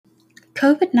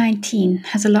COVID-19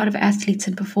 has a lot of athletes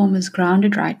and performers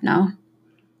grounded right now.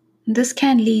 This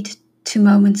can lead to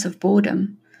moments of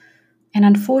boredom, and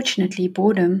unfortunately,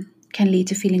 boredom can lead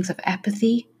to feelings of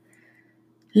apathy,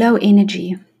 low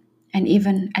energy, and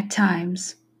even, at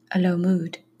times, a low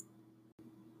mood.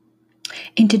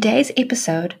 In today's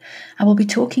episode, I will be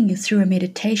talking you through a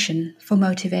meditation for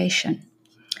motivation.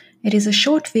 It is a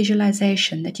short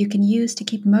visualization that you can use to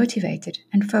keep motivated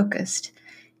and focused,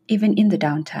 even in the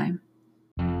downtime.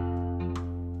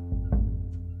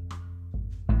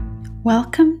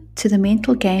 Welcome to the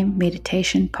Mental Game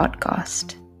Meditation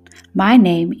Podcast. My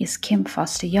name is Kim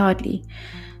Foster Yardley,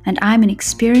 and I'm an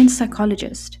experienced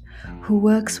psychologist who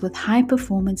works with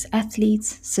high-performance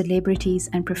athletes,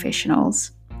 celebrities, and professionals.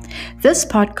 This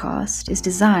podcast is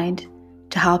designed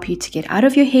to help you to get out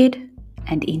of your head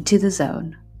and into the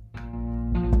zone.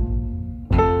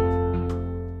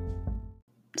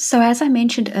 So as I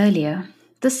mentioned earlier,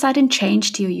 this sudden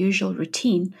change to your usual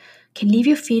routine can leave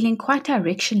you feeling quite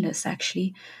directionless,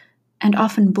 actually, and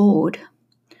often bored.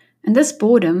 And this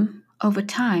boredom, over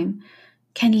time,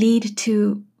 can lead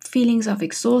to feelings of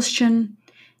exhaustion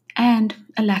and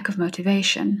a lack of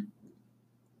motivation.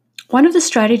 One of the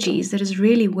strategies that is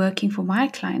really working for my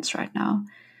clients right now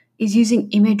is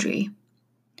using imagery.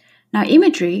 Now,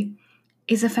 imagery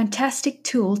is a fantastic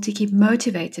tool to keep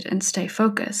motivated and stay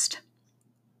focused.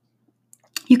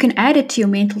 You can add it to your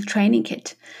mental training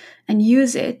kit and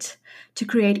use it to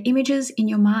create images in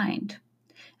your mind.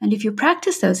 And if you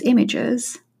practice those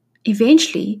images,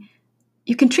 eventually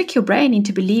you can trick your brain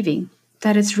into believing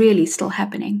that it's really still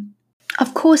happening.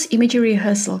 Of course, imagery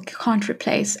rehearsal can't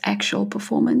replace actual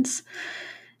performance,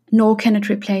 nor can it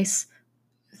replace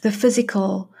the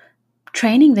physical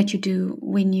training that you do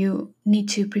when you need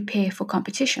to prepare for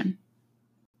competition.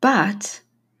 But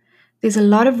there's a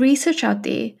lot of research out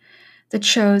there that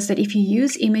shows that if you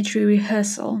use imagery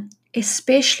rehearsal,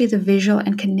 especially the visual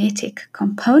and kinetic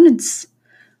components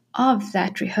of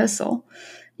that rehearsal,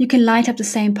 you can light up the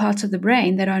same parts of the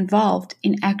brain that are involved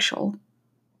in actual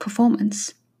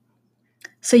performance.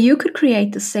 So you could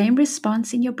create the same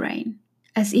response in your brain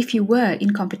as if you were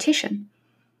in competition.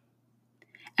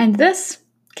 And this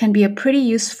can be a pretty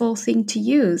useful thing to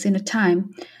use in a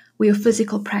time where your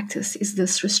physical practice is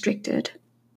this restricted.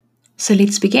 So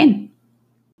let's begin.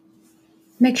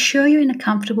 Make sure you're in a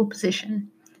comfortable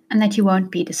position and that you won't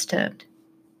be disturbed.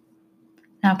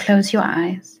 Now close your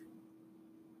eyes.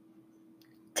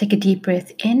 Take a deep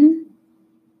breath in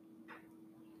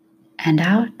and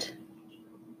out.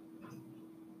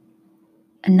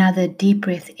 Another deep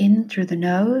breath in through the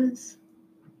nose,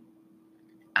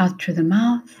 out through the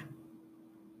mouth.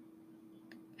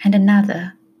 And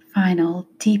another final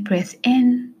deep breath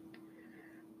in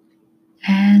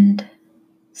and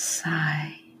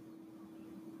sigh.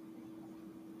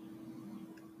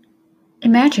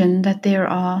 Imagine that there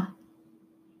are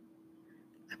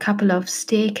a couple of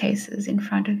staircases in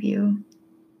front of you,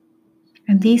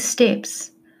 and these steps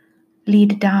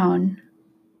lead down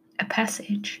a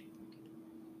passage.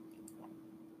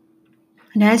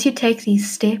 And as you take these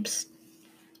steps,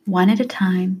 one at a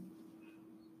time,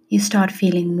 you start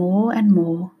feeling more and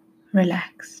more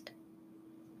relaxed.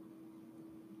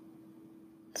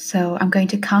 So I'm going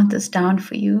to count this down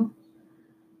for you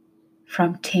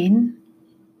from 10,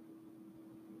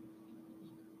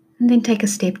 and then take a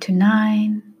step to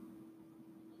 9,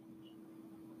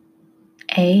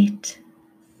 8,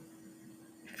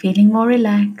 feeling more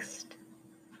relaxed,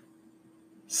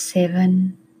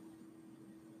 7,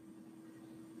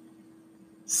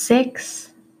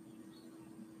 6,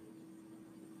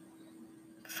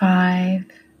 5,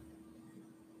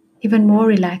 even more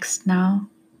relaxed now,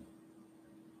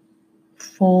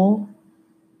 4,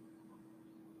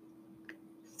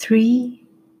 3,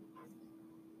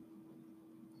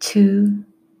 2,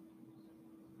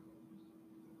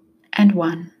 and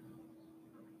 1.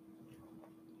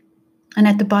 And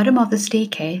at the bottom of the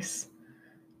staircase,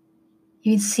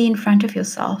 you see in front of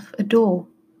yourself a door.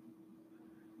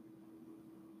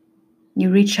 You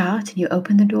reach out and you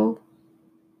open the door,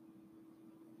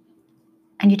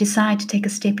 and you decide to take a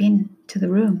step into the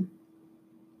room.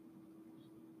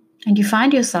 And you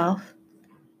find yourself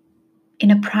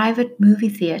in a private movie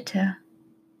theater.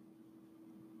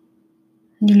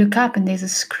 And you look up and there's a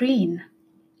screen.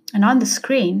 And on the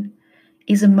screen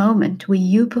is a moment where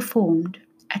you performed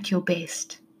at your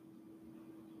best.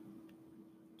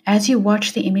 As you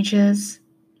watch the images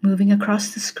moving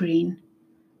across the screen,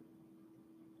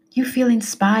 you feel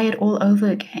inspired all over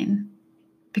again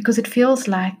because it feels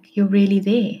like you're really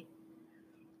there.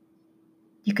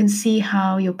 You can see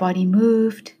how your body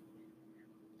moved.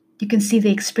 You can see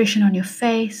the expression on your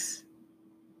face.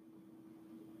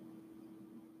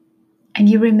 and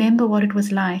you remember what it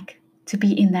was like to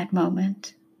be in that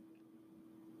moment.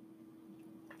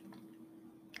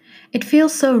 It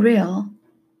feels so real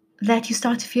that you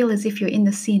start to feel as if you're in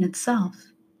the scene itself.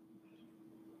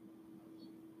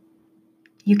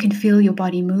 You can feel your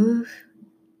body move.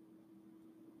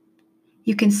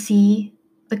 You can see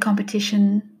the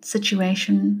competition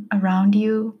situation around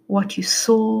you, what you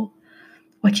saw,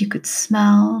 what you could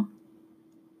smell,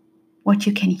 what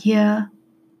you can hear.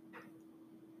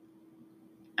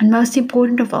 And most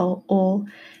important of all,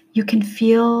 you can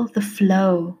feel the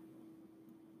flow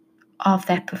of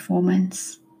that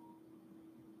performance.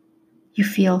 You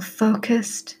feel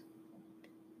focused,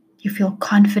 you feel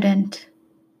confident,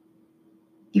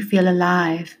 you feel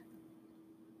alive,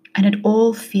 and it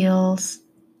all feels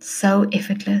so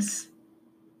effortless.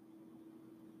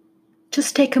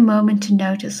 Just take a moment to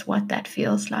notice what that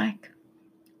feels like,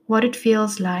 what it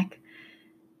feels like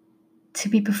to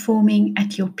be performing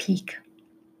at your peak.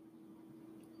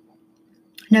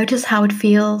 Notice how it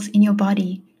feels in your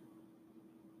body.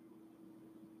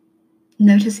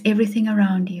 Notice everything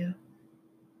around you.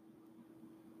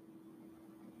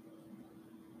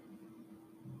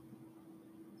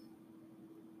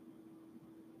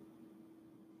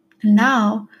 And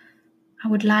now, I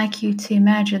would like you to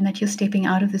imagine that you're stepping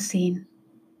out of the scene.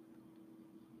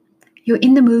 You're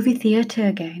in the movie theater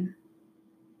again.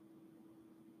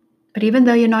 But even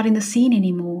though you're not in the scene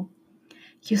anymore,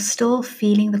 you're still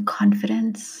feeling the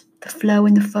confidence, the flow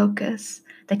and the focus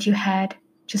that you had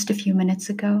just a few minutes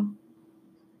ago.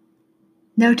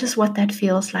 Notice what that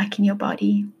feels like in your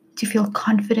body, to feel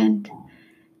confident,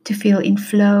 to feel in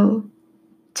flow,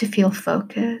 to feel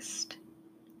focused.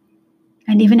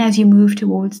 And even as you move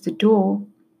towards the door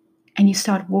and you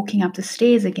start walking up the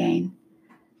stairs again,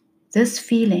 this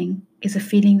feeling is a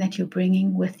feeling that you're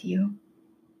bringing with you.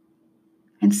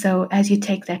 And so as you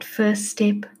take that first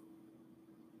step,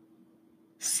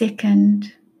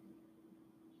 second,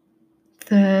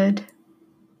 third,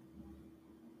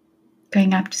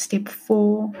 going up to step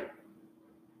 4,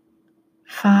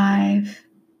 5,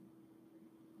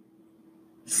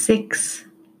 6,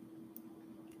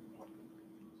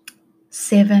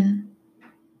 7,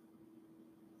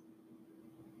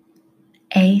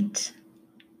 8,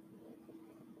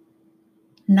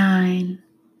 9,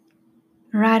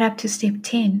 right up to step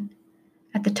 10.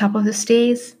 At the top of the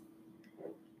stairs,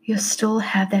 you still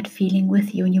have that feeling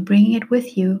with you, and you're bringing it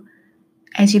with you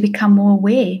as you become more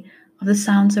aware of the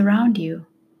sounds around you.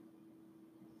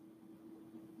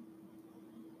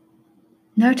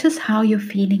 Notice how you're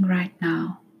feeling right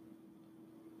now.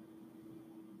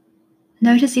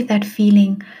 Notice if that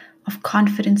feeling of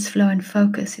confidence, flow, and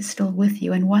focus is still with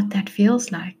you and what that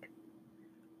feels like.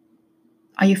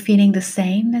 Are you feeling the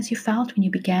same as you felt when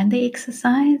you began the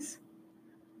exercise?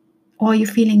 Or are you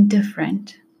feeling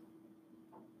different?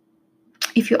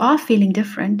 If you are feeling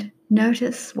different,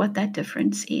 notice what that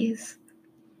difference is.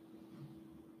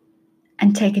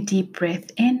 And take a deep breath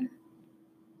in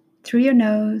through your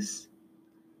nose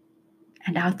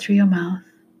and out through your mouth.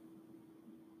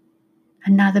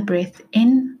 Another breath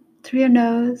in through your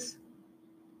nose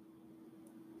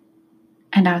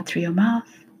and out through your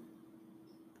mouth.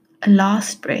 A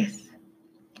last breath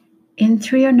in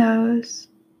through your nose,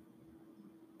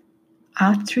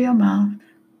 out through your mouth,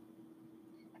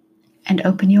 and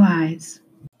open your eyes.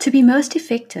 To be most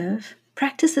effective,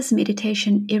 practice this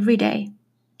meditation every day,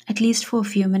 at least for a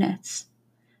few minutes.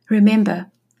 Remember,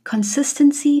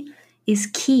 consistency is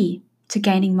key to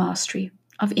gaining mastery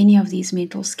of any of these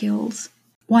mental skills.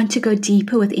 Want to go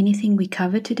deeper with anything we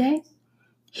covered today?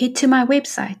 Head to my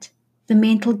website,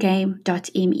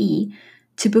 thementalgame.me,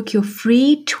 to book your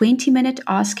free 20-minute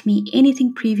Ask Me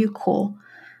Anything preview call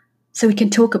so we can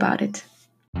talk about it.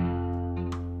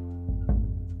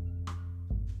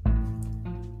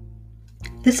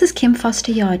 This is Kim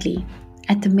Foster Yardley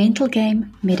at the Mental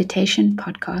Game Meditation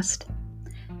Podcast.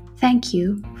 Thank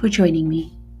you for joining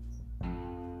me.